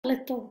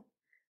little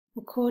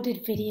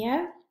recorded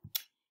video,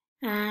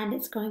 and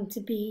it's going to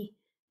be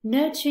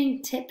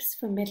nurturing tips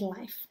for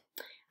midlife.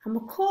 I'm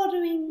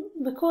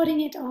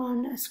recording it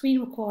on a screen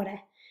recorder,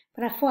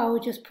 but I thought I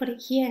would just put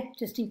it here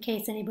just in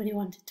case anybody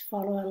wanted to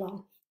follow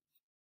along.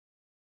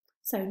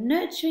 So,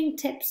 nurturing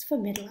tips for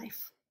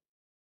midlife.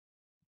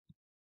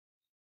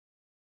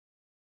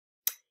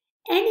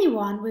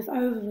 Anyone with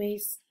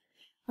ovaries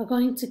are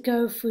going to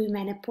go through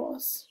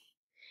menopause,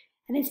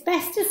 and it's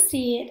best to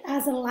see it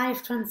as a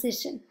life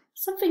transition,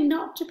 something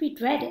not to be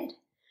dreaded,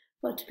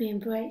 but to be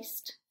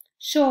embraced.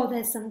 Sure,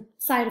 there's some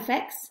side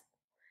effects,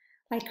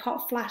 like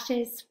hot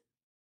flashes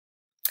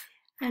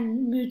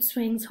and mood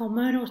swings,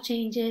 hormonal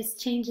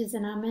changes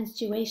in our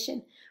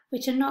menstruation,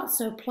 which are not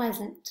so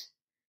pleasant.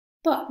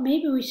 But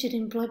maybe we should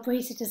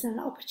embrace it as an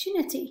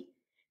opportunity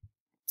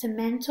to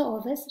mentor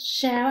others,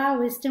 share our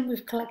wisdom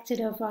we've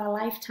collected over our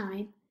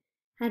lifetime,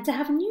 and to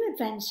have new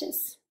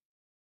adventures.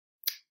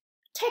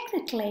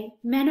 Technically,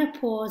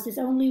 menopause is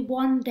only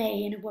one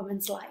day in a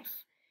woman's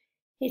life.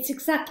 It's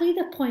exactly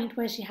the point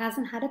where she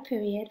hasn't had a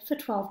period for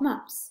 12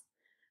 months.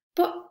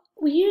 But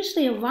we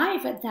usually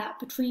arrive at that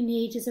between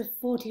the ages of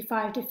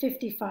 45 to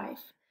 55.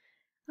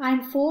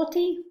 I'm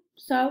 40,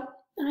 so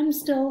I'm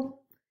still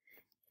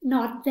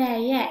not there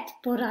yet,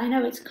 but I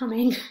know it's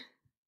coming.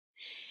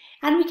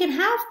 And we can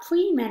have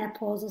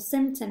premenopausal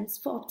symptoms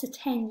for up to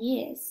 10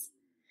 years.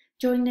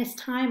 During this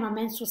time, our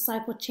menstrual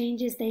cycle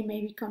changes. They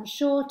may become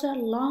shorter,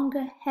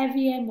 longer,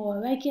 heavier, more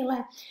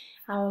irregular.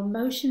 Our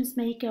emotions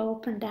may go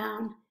up and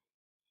down.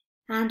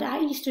 And our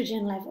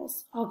estrogen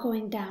levels are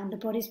going down. The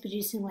body's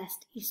producing less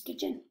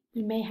estrogen.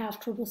 We may have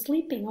trouble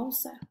sleeping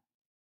also.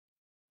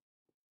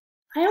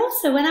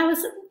 When I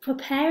was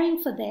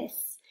preparing for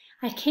this,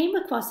 I came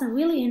across a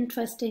really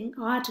interesting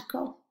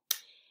article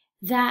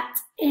that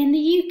in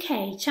the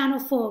UK, Channel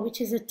 4, which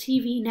is a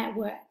TV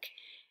network,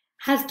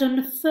 has done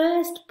the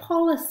first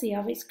policy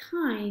of its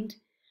kind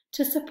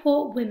to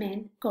support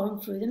women going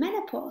through the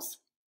menopause.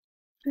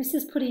 This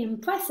is pretty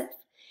impressive.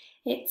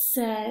 It's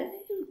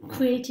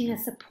creating a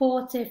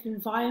supportive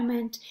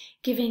environment,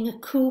 giving a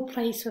cool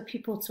place for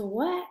people to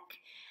work,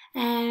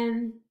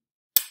 and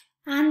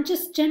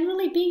just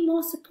generally being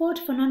more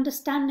supportive and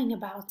understanding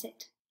about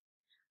it.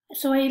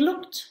 So I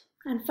looked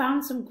and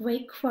found some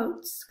great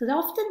quotes, because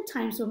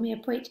oftentimes when we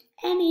approach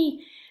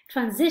any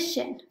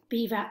transition,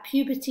 be that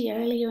puberty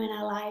earlier in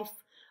our life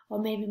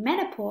or maybe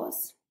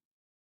menopause,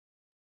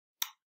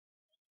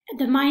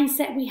 the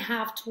mindset we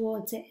have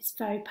towards it is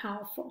very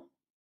powerful.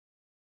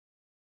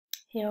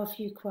 Here are a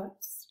few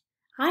quotes.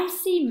 I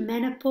see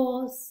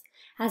menopause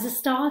as the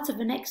start of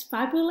the next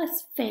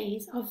fabulous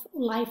phase of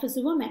life as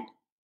a woman.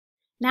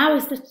 Now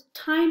is the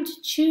time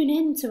to tune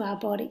into our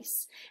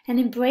bodies and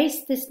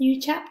embrace this new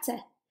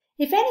chapter.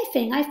 If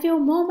anything, I feel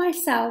more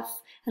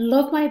myself and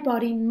love my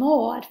body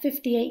more at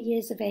 58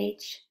 years of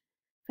age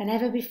than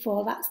ever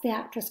before. That's the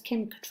actress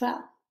Kim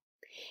Cattrall.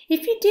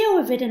 If you deal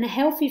with it in a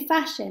healthy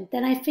fashion,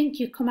 then I think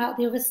you come out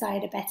the other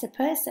side a better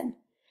person.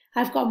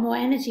 I've got more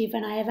energy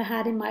than I ever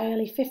had in my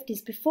early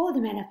 50s before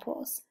the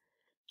menopause.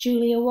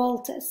 Julia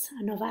Walters,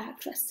 another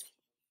actress.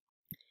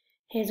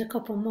 Here's a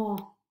couple more.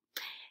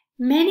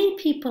 Many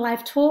people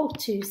I've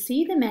talked to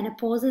see the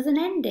menopause as an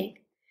ending,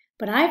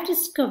 but I've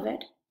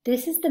discovered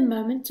this is the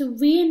moment to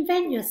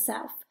reinvent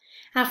yourself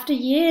after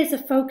years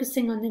of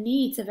focusing on the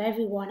needs of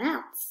everyone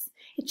else.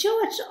 It's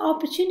your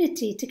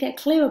opportunity to get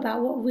clear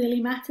about what really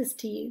matters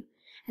to you,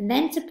 and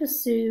then to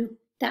pursue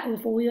that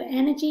with all your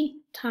energy,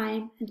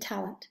 time, and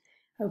talent.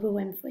 Oprah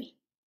Winfrey.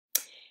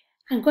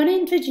 I'm going to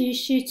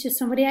introduce you to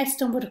somebody I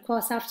stumbled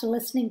across after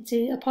listening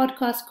to a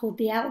podcast called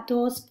The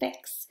Outdoors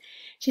Fix.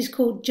 She's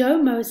called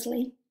Jo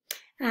Mosley,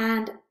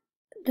 and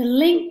the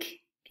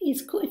link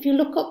is, if you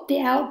look up The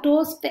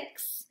Outdoors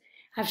Fix,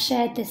 I've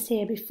shared this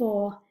here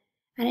before,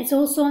 and it's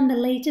also on the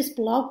latest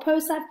blog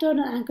post I've done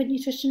on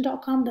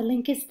anchorednutrition.com. The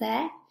link is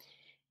there.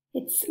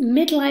 It's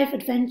midlife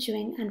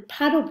adventuring and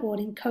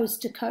paddleboarding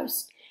coast to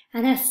coast,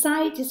 and her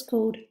site is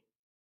called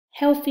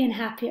Healthy and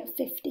Happy at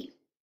 50.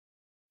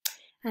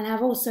 And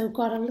I've also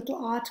got a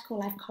little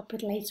article I've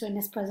copied later in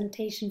this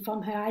presentation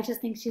from her. I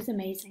just think she's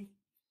amazing.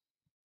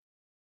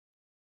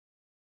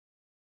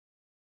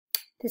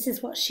 This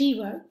is what she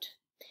wrote.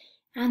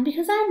 And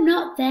because I'm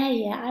not there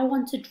yet, I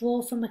want to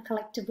draw from a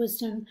collective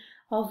wisdom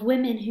of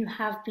women who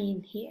have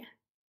been here.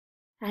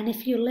 And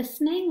if you're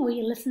listening or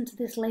you listen to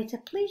this later,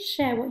 please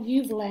share what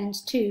you've learned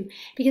too,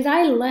 because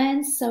I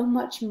learn so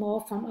much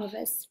more from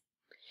others.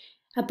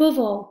 Above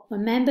all,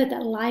 remember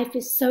that life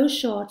is so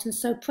short and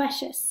so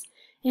precious.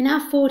 In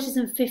our 40s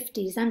and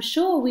 50s, I'm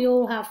sure we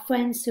all have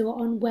friends who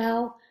are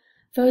unwell,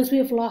 those we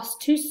have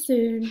lost too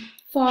soon,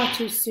 far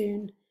too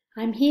soon.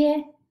 I'm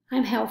here,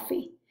 I'm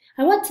healthy.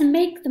 I want to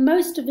make the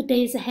most of the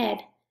days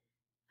ahead.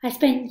 I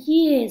spent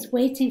years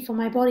waiting for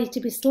my body to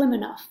be slim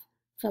enough,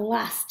 the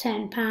last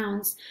 10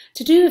 pounds,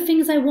 to do the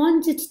things I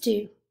wanted to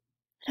do.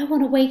 I don't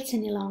want to wait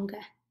any longer.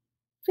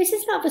 This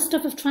is not the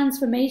stuff of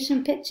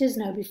transformation pictures,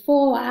 no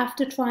before or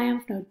after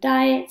triumph, no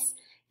diets,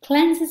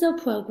 cleanses or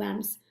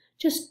programs,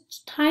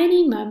 just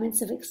tiny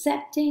moments of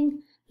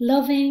accepting,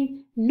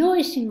 loving,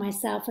 nourishing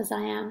myself as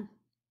I am.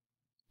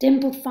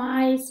 Dimpled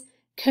thighs,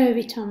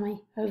 curvy tummy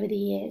over the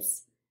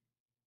years.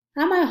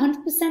 Am I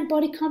 100%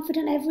 body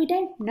confident every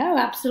day? No,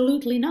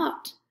 absolutely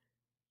not.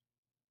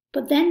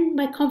 But then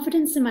my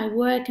confidence in my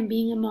work and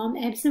being a mom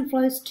ebbs and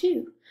flows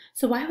too.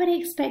 So why would I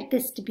expect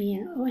this to be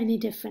any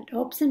different?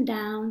 Ups and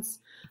downs,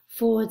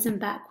 forwards and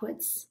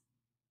backwards.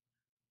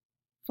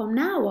 From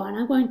now on,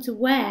 I'm going to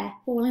wear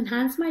what will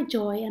enhance my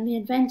joy and the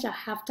adventure I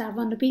have to have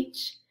on the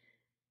beach.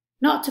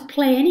 Not to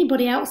play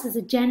anybody else's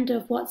agenda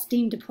of what's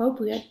deemed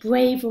appropriate,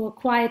 brave or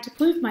required to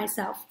prove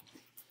myself.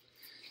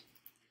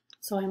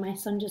 Sorry, my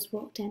son just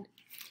walked in.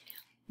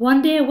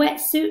 One day a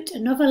wetsuit,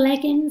 another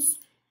leggings,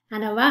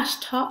 and a rash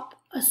top,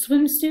 a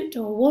swimsuit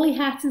or a woolly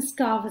hat and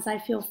scarf as I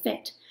feel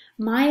fit.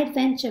 My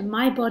adventure,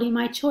 my body,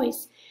 my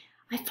choice.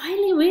 I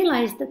finally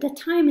realized that the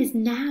time is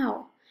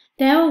now.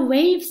 There are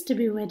waves to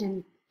be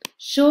ridden,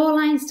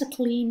 shorelines to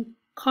clean,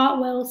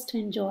 cartwheels to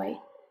enjoy.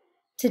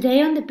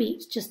 Today on the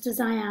beach, just as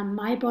I am,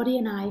 my body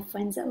and I,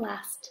 friends at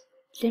last.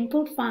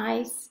 Dimpled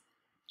thighs,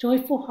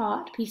 joyful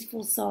heart,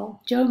 peaceful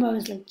soul. Jo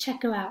Moseley,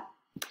 check her out.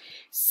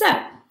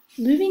 So,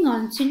 moving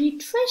on to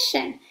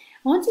nutrition.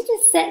 I wanted to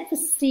set the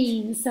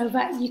scene so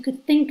that you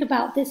could think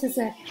about this as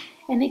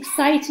an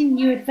exciting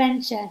new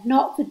adventure,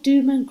 not the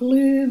doom and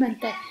gloom and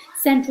the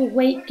central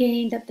weight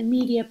gain that the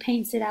media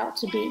paints it out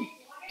to be.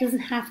 It doesn't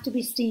have to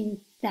be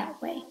seen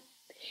that way.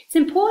 It's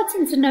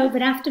important to note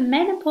that after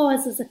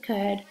menopause has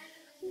occurred,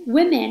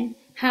 women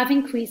have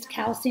increased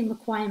calcium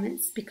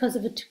requirements because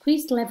of the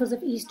decreased levels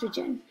of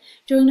estrogen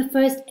during the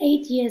first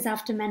 8 years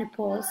after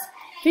menopause.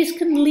 This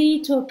can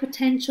lead to a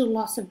potential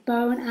loss of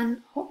bone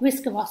and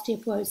risk of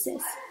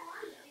osteoporosis.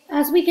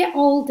 As we get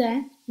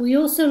older, we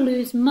also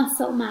lose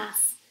muscle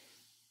mass.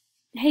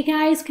 Hey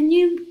guys, can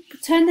you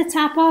turn the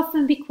tap off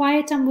and be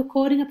quiet? I'm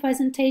recording a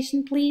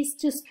presentation, please.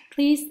 Just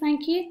please,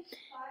 thank you.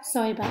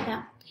 Sorry about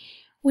that.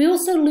 We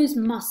also lose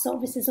muscle.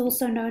 This is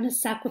also known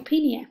as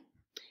sarcopenia.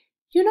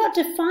 You're not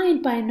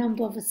defined by a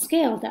number of a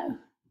scale though,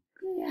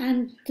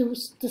 and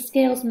the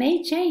scales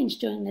may change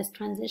during this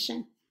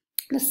transition,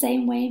 the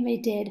same way they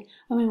did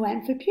when we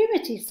went through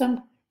puberty.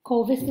 Some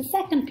call this the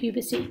second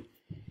puberty.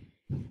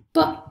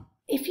 But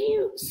if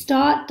you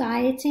start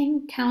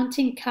dieting,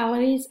 counting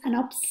calories, and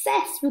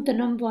obsess with the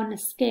number on the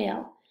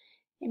scale,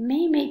 it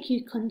may make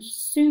you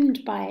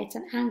consumed by it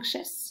and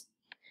anxious.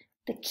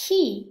 The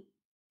key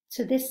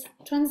to this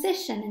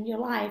transition in your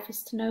life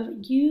is to know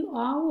that you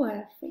are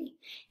worthy,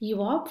 you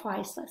are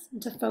priceless,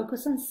 and to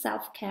focus on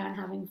self-care and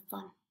having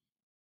fun.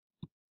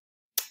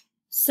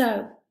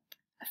 So,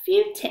 a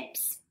few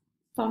tips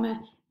from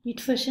a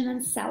nutrition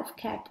and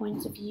self-care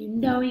point of view,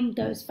 knowing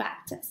those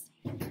factors,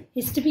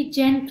 is to be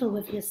gentle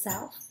with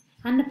yourself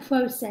and the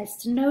process,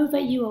 to know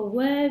that you are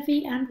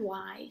worthy and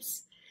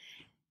wise.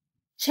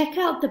 Check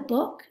out the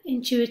book,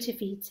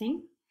 Intuitive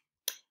Eating.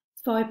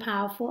 It's very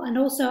powerful. And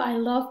also I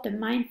love the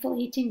Mindful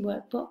Eating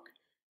Workbook.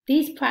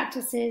 These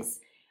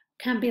practices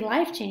can be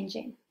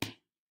life-changing.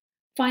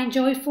 Find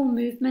joyful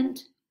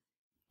movement,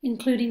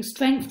 including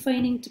strength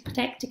training to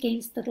protect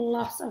against the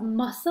loss of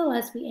muscle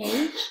as we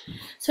age.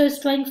 So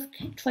strength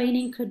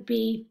training could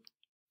be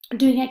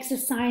doing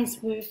exercise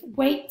with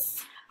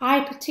weights.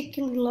 I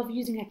particularly love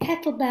using a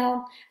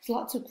kettlebell. There's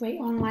lots of great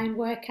online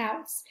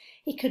workouts.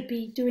 It could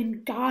be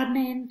doing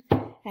gardening,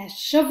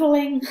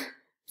 shoveling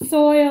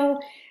soil,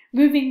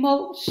 moving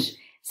mulch.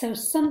 So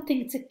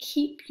something to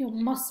keep your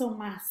muscle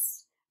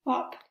mass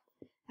up.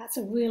 That's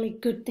a really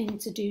good thing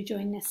to do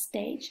during this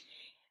stage.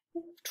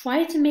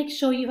 Try to make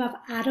sure you have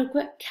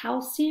adequate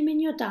calcium in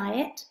your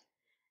diet.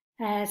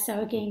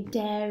 So again,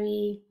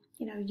 dairy,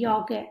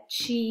 yogurt,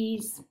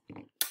 cheese,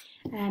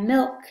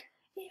 milk,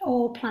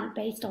 all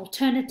plant-based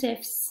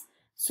alternatives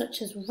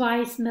such as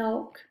rice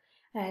milk,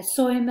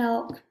 soy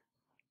milk,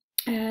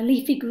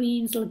 leafy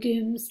greens,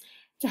 legumes,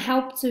 to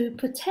help to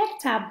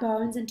protect our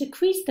bones and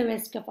decrease the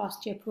risk of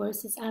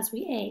osteoporosis as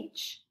we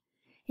age.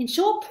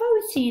 Ensure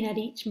protein at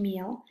each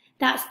meal.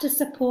 That's to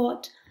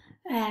support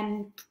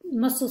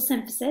muscle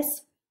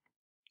synthesis.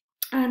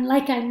 And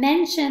like I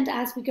mentioned,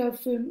 as we go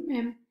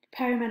through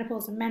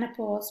perimenopause and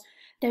menopause,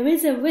 there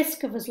is a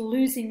risk of us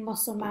losing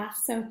muscle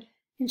mass. So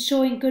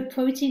ensuring good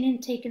protein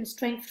intake and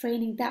strength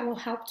training, that will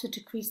help to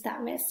decrease that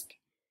risk.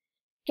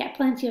 Get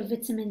plenty of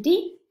vitamin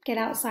D. Get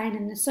outside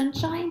in the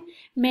sunshine.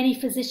 Many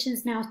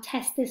physicians now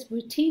test this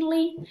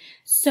routinely.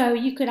 So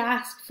you could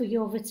ask for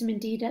your vitamin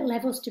D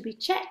levels to be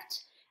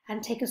checked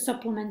and take a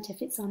supplement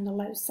if it's on the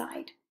low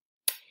side.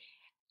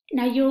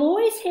 Now, you'll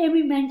always hear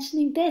me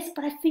mentioning this,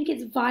 but I think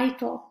it's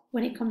vital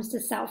when it comes to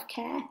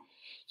self-care.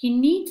 You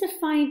need to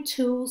find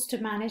tools to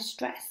manage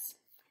stress.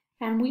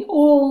 And we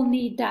all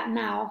need that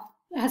now,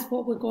 as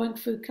what we're going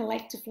through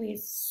collectively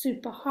is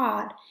super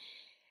hard.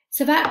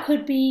 So that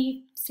could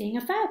be seeing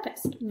a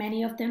therapist.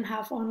 Many of them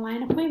have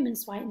online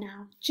appointments right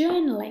now.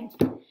 Journaling,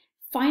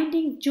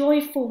 finding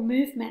joyful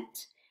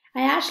movement.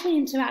 I actually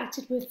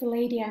interacted with the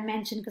lady I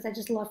mentioned because I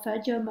just love her,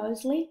 Jo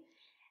Moseley.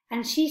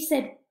 And she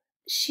said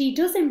she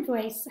does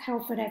embrace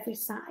health at every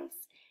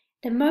size.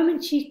 The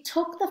moment she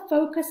took the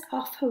focus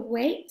off her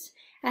weight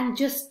and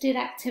just did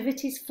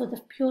activities for the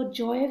pure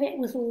joy of it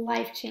was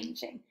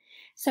life-changing.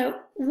 So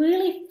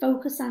really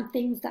focus on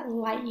things that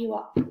light you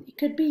up. It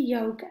could be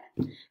yoga,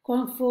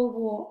 going for a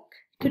walk,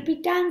 it could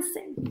be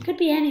dancing, it could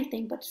be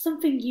anything, but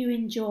something you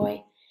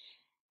enjoy.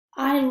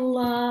 I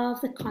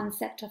love the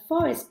concept of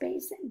forest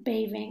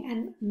bathing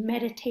and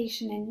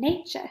meditation in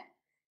nature.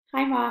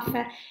 Hi,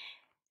 Martha.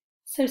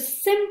 So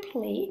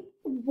simply,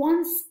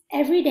 once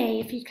every day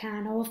if you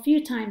can, or a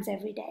few times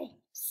every day,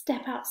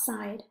 step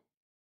outside.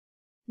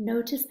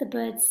 Notice the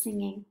birds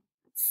singing.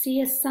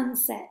 See a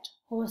sunset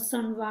or a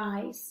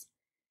sunrise.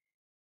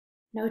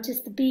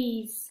 Notice the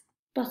bees,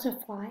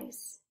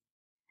 butterflies,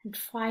 and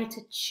try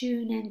to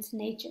tune into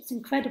nature. It's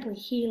incredibly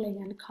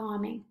healing and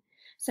calming.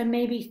 So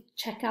maybe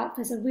check out,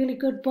 there's a really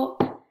good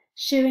book,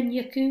 Shirin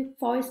Yuku,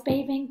 Forest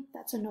Bathing.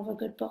 That's another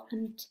good book.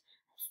 And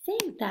I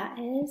think that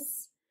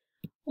is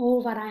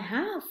all that I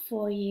have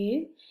for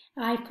you.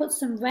 I put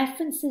some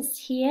references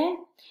here.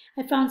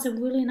 I found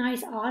some really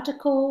nice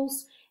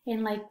articles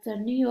in like the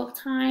New York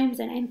Times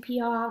and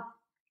NPR,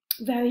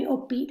 very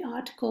upbeat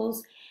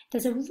articles.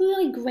 There's a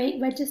really great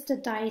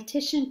registered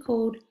dietitian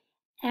called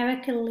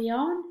Erica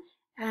Leon,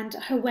 and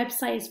her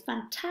website is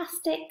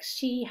fantastic.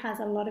 She has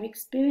a lot of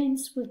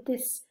experience with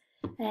this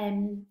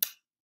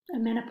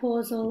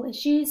menopausal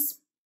issues,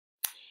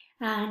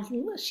 and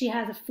she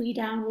has a free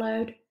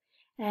download.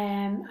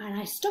 And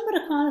I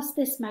stumbled across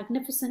this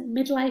magnificent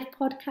midlife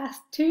podcast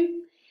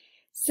too.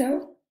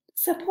 So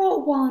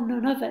support one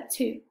another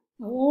too.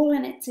 We're all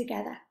in it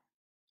together.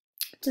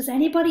 Does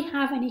anybody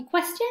have any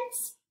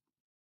questions?